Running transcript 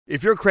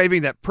If you're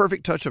craving that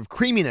perfect touch of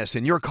creaminess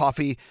in your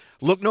coffee,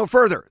 look no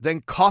further than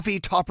Coffee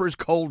Topper's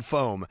Cold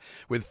Foam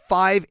with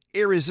 5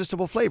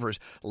 irresistible flavors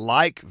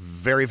like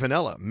very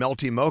vanilla,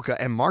 melty mocha,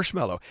 and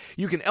marshmallow.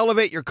 You can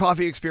elevate your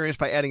coffee experience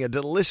by adding a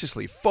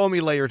deliciously foamy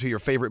layer to your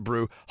favorite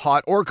brew,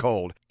 hot or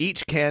cold.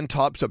 Each can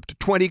tops up to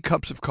 20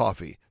 cups of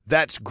coffee.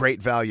 That's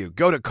great value.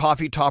 Go to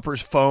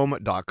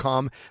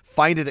coffeetoppersfoam.com,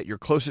 find it at your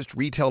closest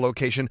retail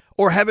location,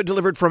 or have it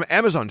delivered from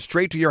Amazon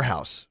straight to your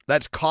house.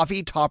 That's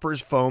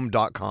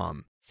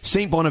coffeetoppersfoam.com.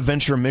 St.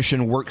 Bonaventure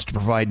Mission works to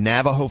provide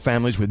Navajo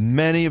families with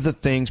many of the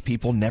things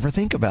people never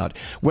think about.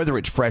 Whether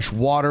it's fresh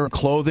water,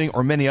 clothing,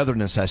 or many other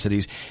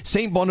necessities,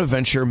 St.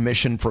 Bonaventure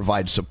Mission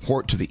provides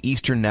support to the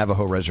Eastern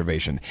Navajo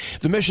Reservation.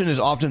 The mission is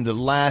often the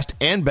last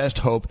and best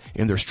hope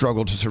in their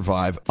struggle to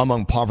survive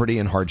among poverty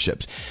and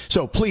hardships.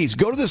 So please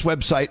go to this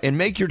website and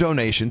make your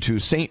donation to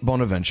St.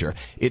 Bonaventure.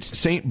 It's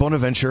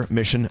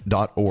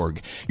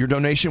stbonaventuremission.org. Your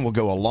donation will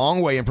go a long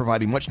way in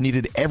providing much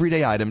needed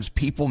everyday items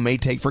people may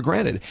take for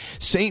granted.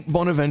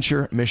 stbonaventuremission.org.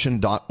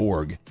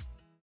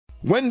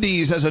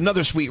 Wendy's has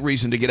another sweet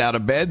reason to get out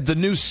of bed, the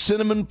new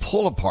cinnamon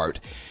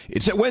pull-apart.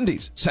 It's at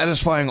Wendy's,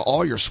 satisfying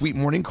all your sweet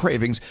morning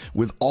cravings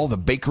with all the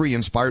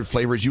bakery-inspired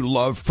flavors you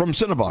love from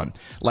Cinnabon,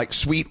 like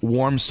sweet,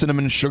 warm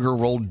cinnamon sugar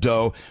rolled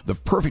dough, the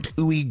perfect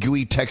ooey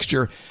gooey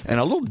texture, and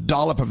a little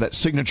dollop of that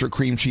signature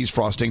cream cheese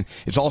frosting.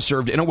 It's all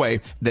served in a way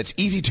that's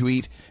easy to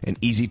eat and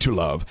easy to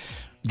love.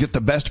 Get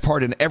the best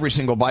part in every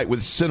single bite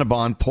with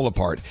Cinnabon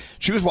Pull-Apart.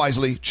 Choose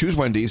wisely. Choose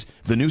Wendy's,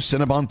 the new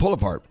Cinnabon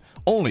Pull-Apart.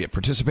 Only at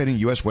participating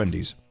U.S.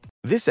 Wendy's.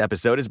 This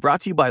episode is brought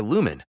to you by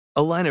Lumen,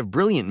 a line of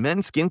brilliant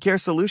men's skincare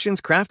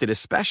solutions crafted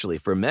especially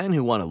for men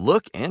who want to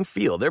look and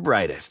feel their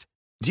brightest.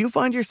 Do you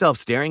find yourself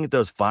staring at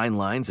those fine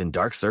lines and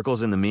dark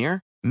circles in the mirror?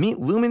 Meet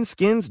Lumen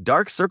Skin's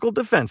Dark Circle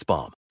Defense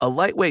Balm, a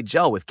lightweight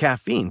gel with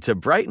caffeine to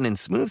brighten and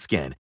smooth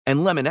skin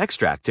and lemon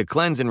extract to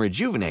cleanse and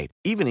rejuvenate,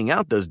 evening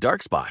out those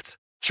dark spots.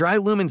 Try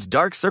Lumen's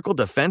Dark Circle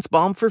Defense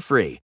Balm for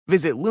free.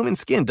 Visit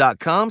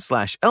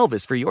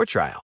lumenskin.com/Elvis for your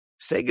trial.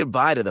 Say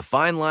goodbye to the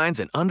fine lines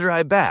and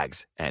under-eye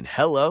bags and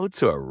hello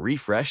to a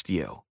refreshed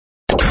you.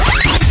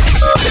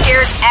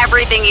 Here's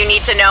everything you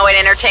need to know in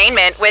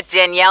entertainment with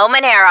Danielle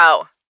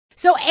Monero.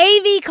 So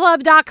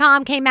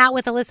avclub.com came out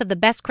with a list of the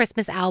best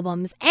Christmas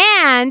albums.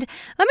 And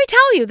let me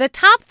tell you, the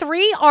top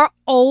 3 are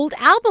old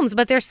albums,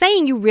 but they're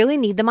saying you really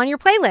need them on your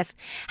playlist.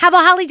 Have a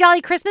Holly Jolly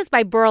Christmas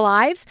by Burl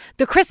Ives,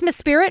 The Christmas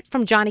Spirit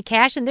from Johnny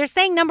Cash, and they're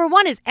saying number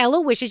 1 is Ella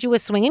Wishes You a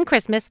Swingin'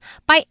 Christmas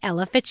by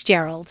Ella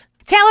Fitzgerald.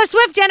 Taylor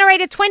Swift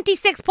generated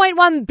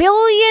 26.1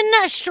 billion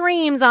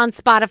streams on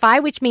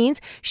Spotify, which means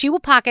she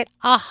will pocket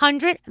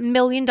 $100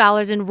 million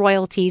in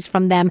royalties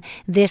from them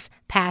this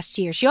past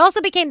year. She also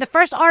became the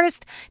first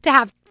artist to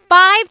have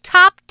 5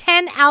 top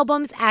 10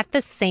 albums at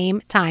the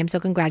same time.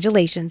 So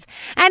congratulations.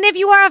 And if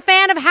you are a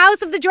fan of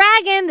House of the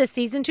Dragon, the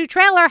season 2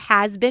 trailer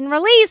has been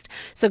released.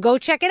 So go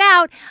check it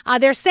out.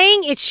 They're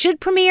saying it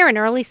should premiere in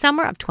early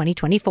summer of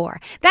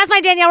 2024. That's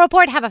my Danielle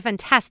report. Have a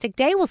fantastic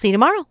day. We'll see you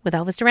tomorrow with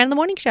Elvis Duran in the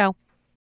Morning Show.